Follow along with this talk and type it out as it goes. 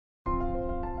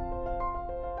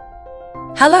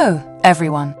Hello,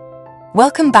 everyone.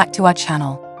 Welcome back to our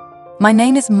channel. My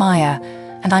name is Maya,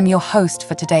 and I'm your host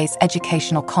for today's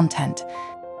educational content.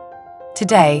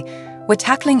 Today, we're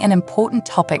tackling an important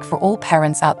topic for all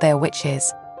parents out there, which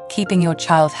is keeping your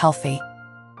child healthy.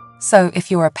 So,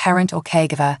 if you're a parent or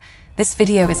caregiver, this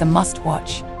video is a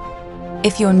must-watch.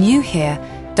 If you're new here,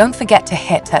 don't forget to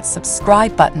hit that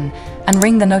subscribe button and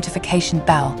ring the notification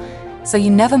bell so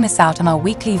you never miss out on our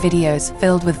weekly videos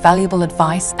filled with valuable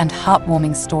advice and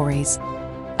heartwarming stories.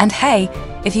 And hey,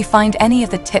 if you find any of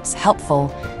the tips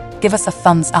helpful, give us a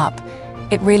thumbs up.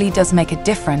 It really does make a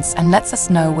difference and lets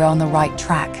us know we're on the right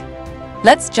track.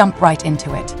 Let's jump right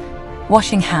into it.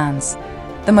 Washing hands,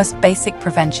 the most basic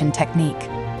prevention technique.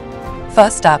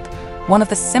 First up, one of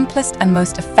the simplest and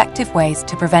most effective ways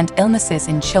to prevent illnesses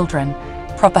in children,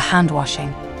 proper hand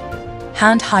washing.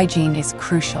 Hand hygiene is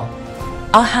crucial.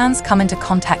 Our hands come into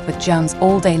contact with germs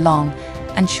all day long,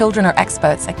 and children are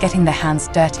experts at getting their hands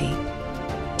dirty.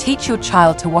 Teach your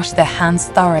child to wash their hands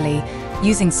thoroughly,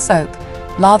 using soap,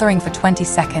 lathering for 20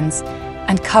 seconds,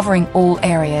 and covering all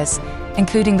areas,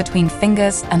 including between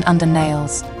fingers and under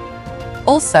nails.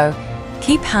 Also,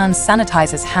 keep hand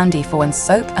sanitizers handy for when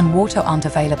soap and water aren't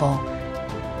available.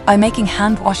 By making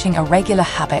hand washing a regular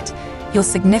habit, you'll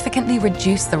significantly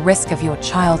reduce the risk of your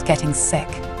child getting sick.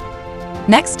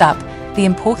 Next up, the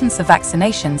importance of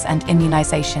vaccinations and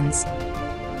immunizations.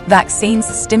 Vaccines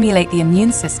stimulate the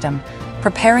immune system,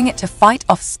 preparing it to fight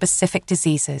off specific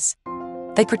diseases.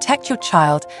 They protect your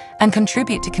child and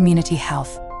contribute to community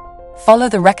health. Follow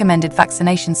the recommended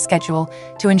vaccination schedule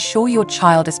to ensure your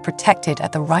child is protected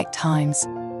at the right times.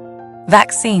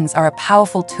 Vaccines are a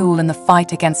powerful tool in the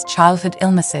fight against childhood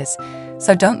illnesses,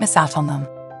 so don't miss out on them.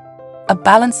 A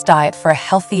balanced diet for a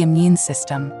healthy immune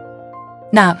system.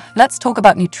 Now, let's talk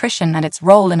about nutrition and its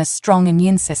role in a strong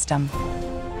immune system.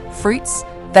 Fruits,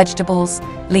 vegetables,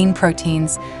 lean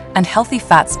proteins, and healthy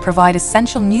fats provide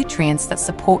essential nutrients that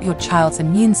support your child's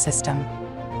immune system.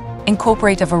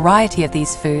 Incorporate a variety of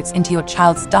these foods into your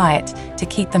child's diet to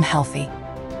keep them healthy.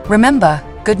 Remember,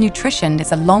 good nutrition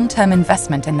is a long-term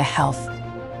investment in their health.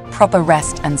 Proper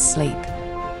rest and sleep.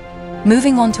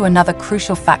 Moving on to another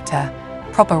crucial factor,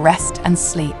 proper rest and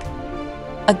sleep.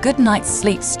 A good night's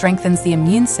sleep strengthens the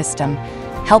immune system,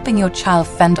 helping your child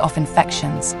fend off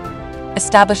infections.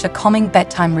 Establish a calming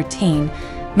bedtime routine,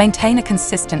 maintain a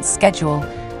consistent schedule,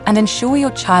 and ensure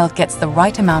your child gets the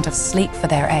right amount of sleep for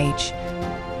their age.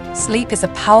 Sleep is a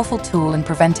powerful tool in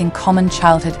preventing common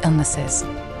childhood illnesses.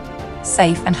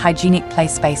 Safe and hygienic play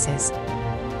spaces.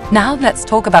 Now let's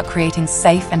talk about creating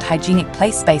safe and hygienic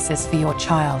play spaces for your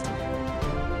child.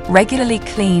 Regularly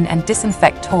clean and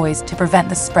disinfect toys to prevent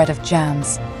the spread of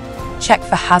germs. Check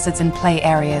for hazards in play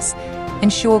areas,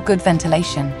 ensure good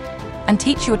ventilation, and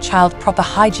teach your child proper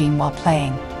hygiene while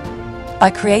playing.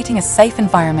 By creating a safe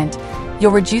environment,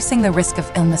 you're reducing the risk of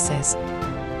illnesses.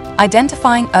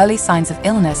 Identifying early signs of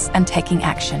illness and taking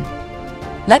action.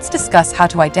 Let's discuss how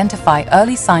to identify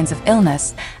early signs of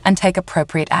illness and take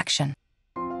appropriate action.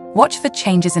 Watch for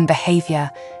changes in behavior,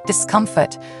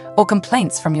 discomfort, or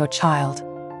complaints from your child.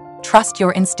 Trust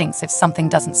your instincts if something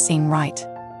doesn't seem right.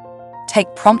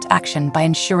 Take prompt action by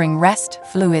ensuring rest,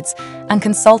 fluids, and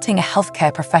consulting a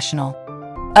healthcare professional.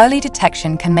 Early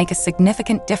detection can make a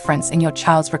significant difference in your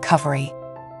child's recovery.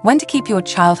 When to keep your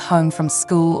child home from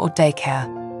school or daycare.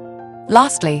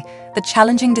 Lastly, the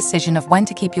challenging decision of when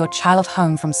to keep your child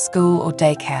home from school or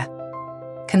daycare.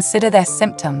 Consider their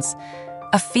symptoms.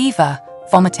 A fever,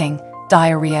 vomiting,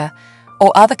 diarrhea,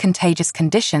 or other contagious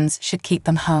conditions should keep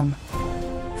them home.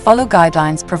 Follow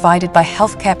guidelines provided by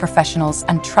healthcare professionals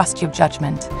and trust your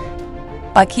judgment.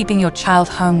 By keeping your child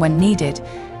home when needed,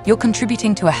 you're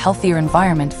contributing to a healthier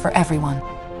environment for everyone.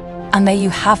 And there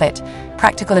you have it,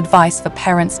 practical advice for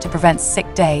parents to prevent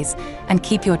sick days and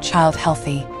keep your child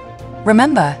healthy.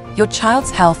 Remember, your child's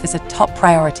health is a top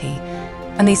priority,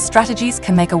 and these strategies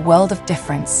can make a world of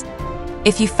difference.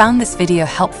 If you found this video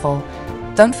helpful,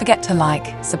 don't forget to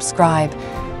like, subscribe,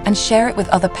 and share it with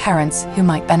other parents who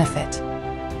might benefit.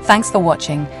 Thanks for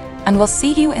watching, and we'll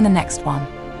see you in the next one.